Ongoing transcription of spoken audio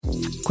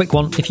Quick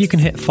one, if you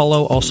can hit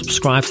follow or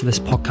subscribe to this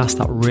podcast,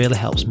 that really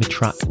helps me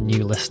track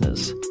new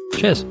listeners.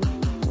 Cheers.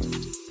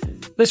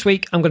 This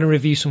week, I'm going to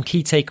review some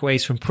key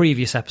takeaways from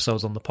previous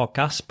episodes on the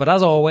podcast, but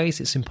as always,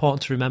 it's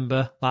important to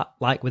remember that,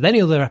 like with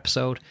any other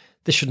episode,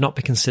 this should not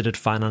be considered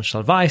financial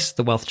advice.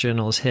 The Wealth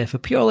Journal is here for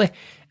purely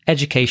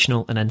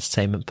educational and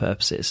entertainment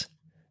purposes.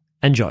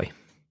 Enjoy.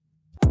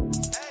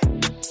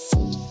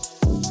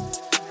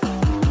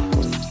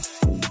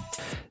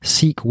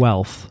 Seek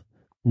wealth,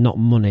 not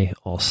money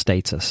or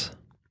status.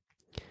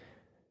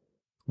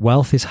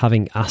 Wealth is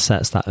having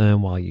assets that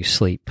earn while you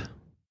sleep.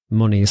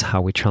 Money is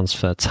how we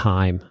transfer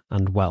time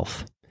and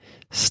wealth.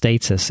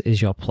 Status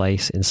is your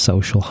place in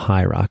social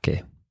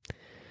hierarchy.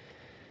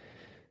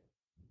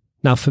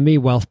 Now, for me,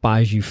 wealth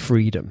buys you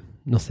freedom,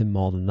 nothing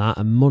more than that,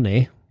 and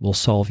money will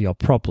solve your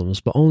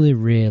problems, but only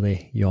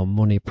really your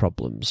money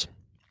problems.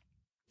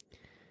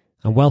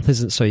 And wealth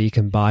isn't so you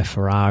can buy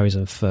Ferraris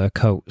and fur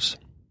coats.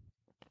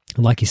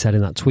 And like he said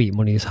in that tweet,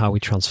 money is how we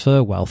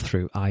transfer wealth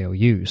through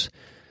IOUs.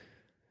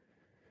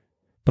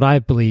 But I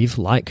believe,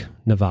 like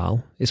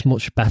Naval, it's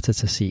much better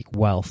to seek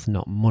wealth,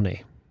 not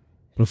money.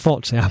 But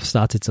unfortunately, I've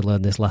started to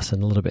learn this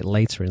lesson a little bit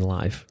later in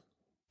life.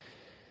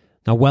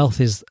 Now, wealth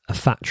is a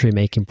factory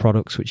making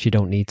products which you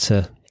don't need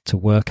to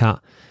work at.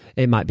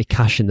 It might be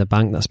cash in the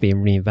bank that's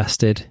being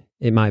reinvested.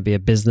 It might be a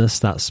business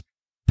that's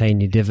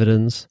paying you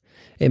dividends.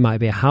 It might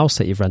be a house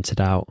that you've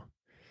rented out.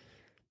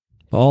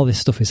 But all this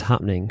stuff is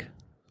happening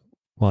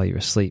while you're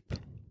asleep.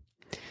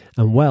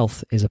 And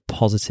wealth is a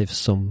positive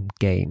sum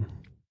game.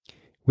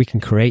 We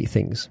can create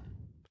things.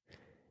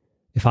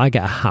 If I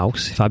get a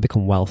house, if I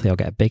become wealthy, I'll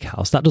get a big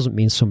house. That doesn't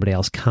mean somebody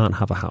else can't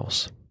have a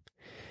house.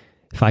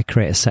 If I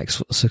create a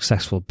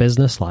successful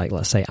business, like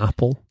let's say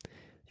Apple,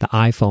 the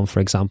iPhone,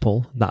 for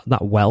example,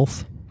 that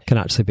wealth can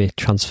actually be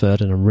transferred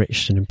and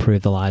enriched and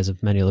improve the lives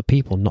of many other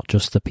people, not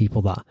just the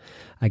people that,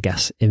 I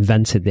guess,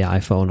 invented the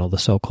iPhone or the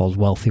so-called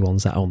wealthy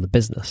ones that own the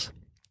business.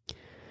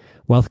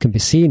 Wealth can be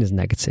seen as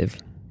negative,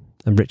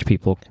 and rich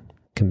people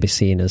can be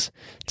seen as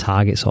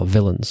targets or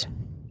villains.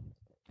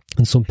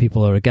 And some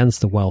people are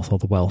against the wealth or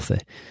the wealthy,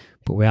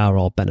 but we are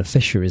all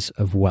beneficiaries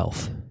of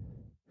wealth.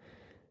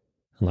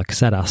 And like I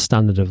said, our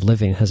standard of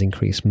living has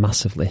increased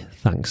massively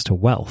thanks to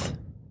wealth.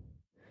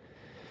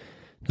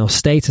 Now,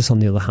 status, on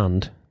the other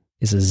hand,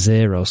 is a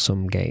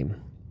zero-sum game.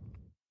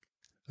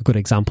 A good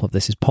example of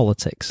this is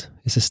politics.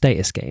 It's a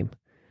status game.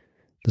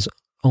 There's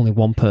only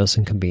one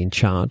person can be in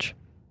charge,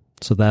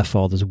 so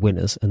therefore there's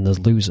winners and there's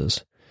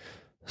losers.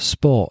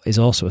 Sport is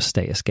also a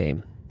status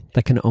game.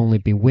 There can only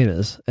be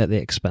winners at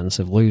the expense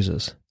of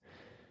losers.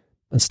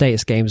 And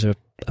status games are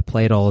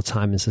played all the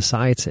time in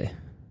society.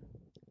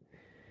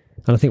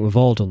 And I think we've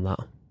all done that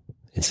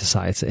in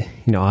society.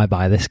 You know, I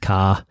buy this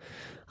car,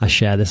 I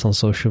share this on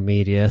social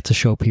media to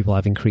show people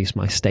I've increased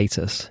my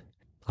status.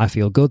 I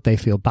feel good, they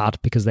feel bad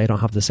because they don't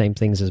have the same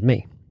things as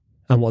me.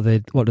 And what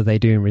do they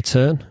do in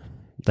return?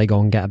 They go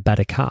and get a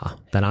better car.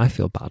 Then I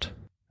feel bad.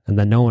 And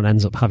then no one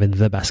ends up having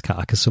the best car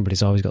because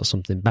somebody's always got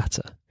something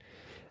better.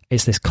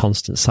 It's this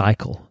constant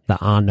cycle. There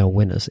are no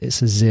winners.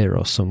 It's a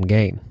zero-sum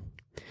game.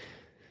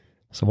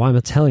 So why am I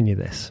telling you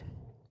this?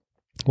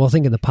 Well, I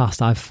think in the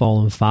past I've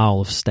fallen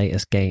foul of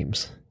status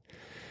games.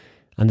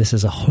 And this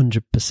has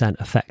 100%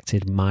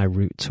 affected my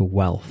route to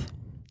wealth.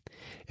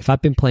 If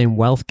I'd been playing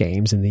wealth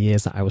games in the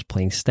years that I was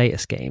playing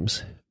status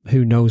games,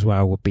 who knows where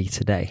I would be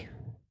today?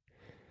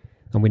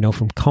 And we know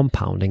from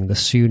compounding, the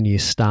sooner you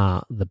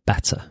start, the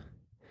better.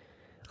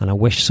 And I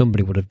wish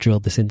somebody would have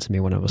drilled this into me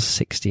when I was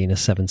 16 or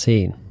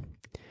 17.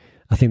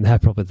 I think they're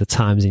probably the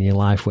times in your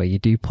life where you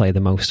do play the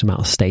most amount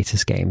of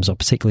status games, or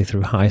particularly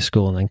through high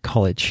school and then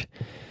college.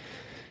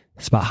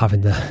 It's about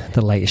having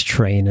the latest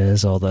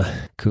trainers or the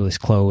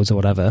coolest clothes or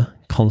whatever,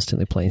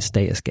 constantly playing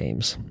status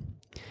games.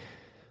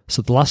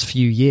 So the last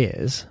few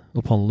years,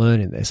 upon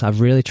learning this,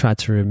 I've really tried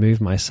to remove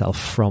myself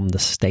from the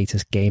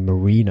status game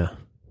arena.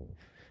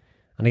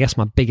 And I guess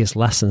my biggest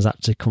lessons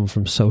actually come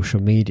from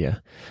social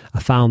media. I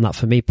found that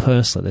for me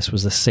personally, this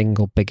was the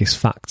single biggest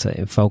factor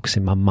in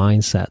focusing my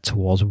mindset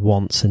towards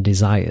wants and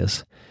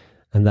desires,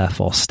 and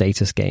therefore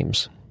status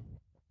games.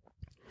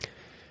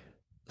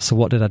 So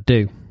what did I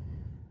do?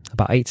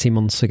 About 18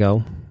 months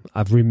ago,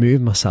 I've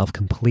removed myself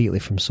completely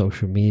from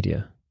social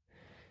media.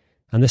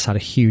 And this had a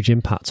huge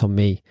impact on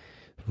me,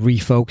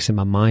 refocusing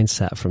my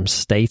mindset from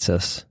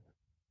status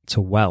to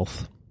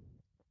wealth.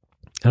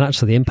 And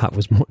actually the impact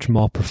was much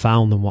more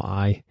profound than what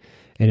I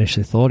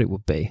initially thought it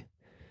would be.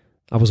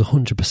 I was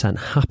 100%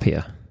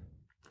 happier.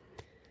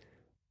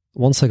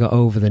 Once I got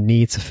over the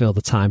need to fill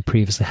the time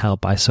previously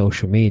held by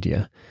social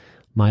media,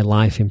 my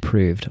life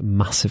improved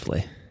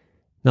massively.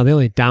 Now, the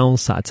only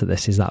downside to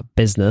this is that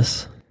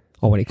business,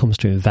 or when it comes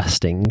to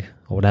investing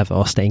or whatever,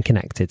 or staying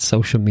connected,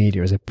 social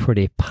media is a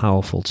pretty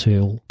powerful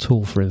tool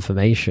for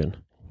information.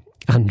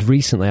 And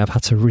recently I've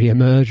had to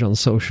re-emerge on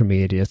social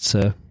media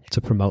to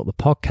promote the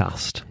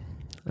podcast.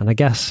 And I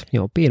guess,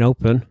 being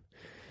open,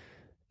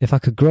 if I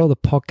could grow the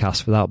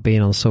podcast without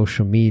being on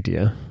social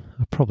media,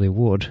 I probably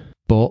would.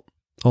 But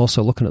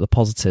also looking at the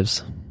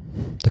positives,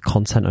 the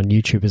content on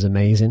YouTube is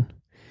amazing.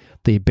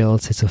 the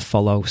ability to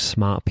follow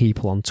smart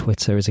people on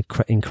Twitter is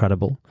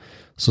incredible.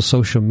 So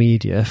social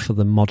media for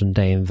the modern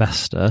day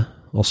investor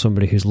or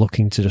somebody who's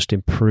looking to just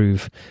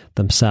improve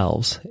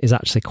themselves is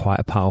actually quite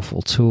a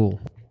powerful tool.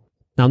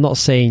 Now, I'm not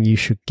saying you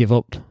should give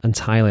up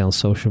entirely on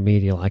social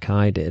media like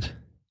I did,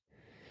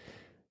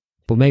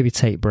 but maybe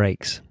take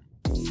breaks.